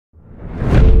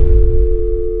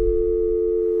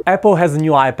Apple has a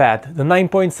new iPad, the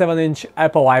 9.7-inch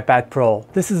Apple iPad Pro.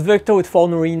 This is Victor with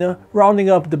PhoneArena, rounding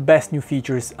up the best new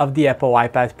features of the Apple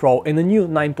iPad Pro in the new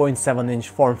 9.7-inch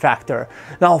form factor.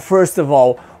 Now, first of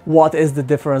all, what is the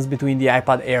difference between the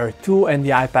iPad Air 2 and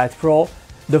the iPad Pro?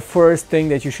 The first thing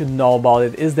that you should know about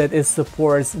it is that it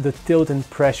supports the tilt and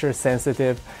pressure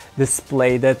sensitive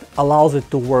display that allows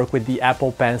it to work with the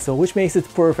Apple Pencil, which makes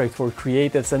it perfect for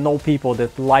creatives and all people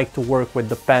that like to work with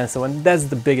the pencil, and that's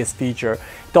the biggest feature.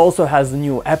 It also has the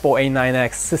new Apple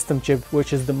A9X system chip,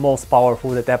 which is the most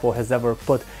powerful that Apple has ever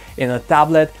put in a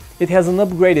tablet. It has an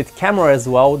upgraded camera as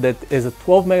well that is a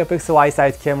 12 megapixel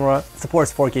iSight camera,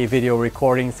 supports 4K video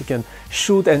recordings, you can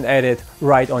shoot and edit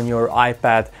right on your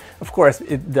iPad. Of course,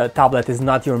 the tablet is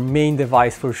not your main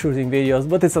device for shooting videos,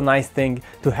 but it's a nice thing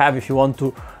to have if you want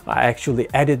to actually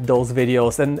edit those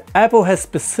videos. And Apple has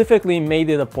specifically made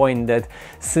it a point that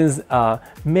since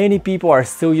many people are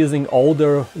still using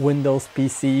older Windows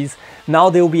PCs, now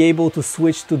they'll be able to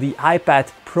switch to the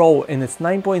iPad Pro in its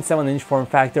 9.7-inch form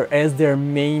factor as their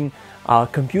main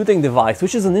computing device,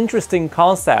 which is an interesting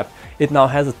concept. It now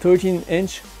has a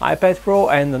 13-inch iPad Pro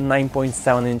and a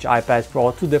 9.7-inch iPad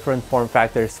Pro, two different form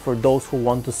factors for those who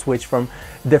want to switch from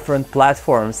different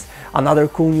platforms. Another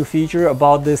cool new feature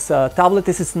about this tablet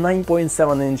is its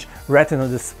 9.7-inch Retina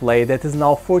display that is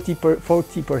now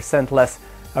 40% less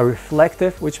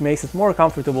reflective, which makes it more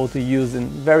comfortable to use in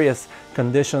various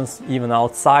conditions, even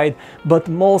outside. But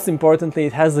most importantly,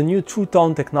 it has a new True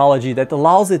Tone technology that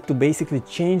allows it to basically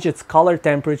change its color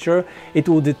temperature. It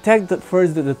will detect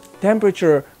the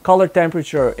temperature, color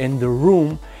temperature in the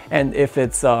room, and if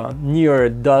it's near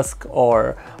dusk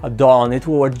or dawn, it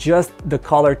will adjust the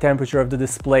color temperature of the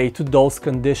display to those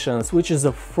conditions, which is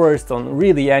a first on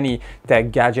really any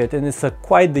tech gadget, and it's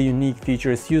quite the unique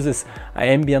feature. It uses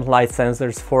ambient light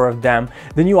sensors, 4 of them.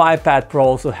 The new iPad Pro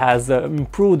also has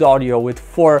improved audio with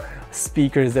 4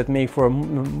 speakers that make for a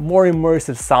more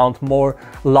immersive sound, more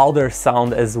louder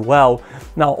sound as well.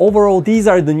 Now, overall, these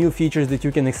are the new features that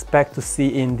you can expect to see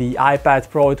in the iPad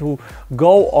Pro. It will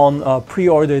go on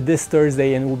pre-order this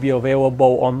Thursday and will be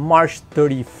available on March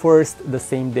 31st, the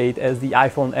same date as the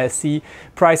iPhone SE.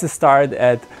 Prices start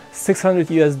at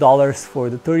 $600 for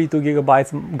the 32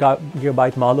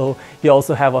 gigabyte model. You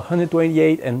also have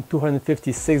 128 and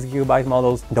 256 gigabyte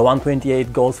models. The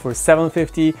 128 goes for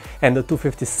 $750 and the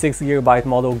 256 gigabyte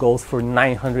model goes for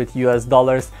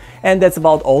 $900. And that's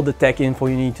about all the tech info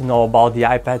you need to know about the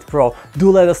iPad Pro.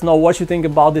 Do let us know what you think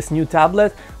about this new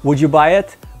tablet. Would you buy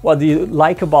it? What do you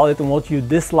like about it and what you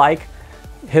dislike?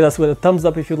 Hit us with a thumbs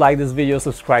up if you like this video,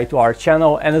 subscribe to our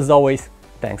channel, and as always,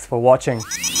 thanks for watching.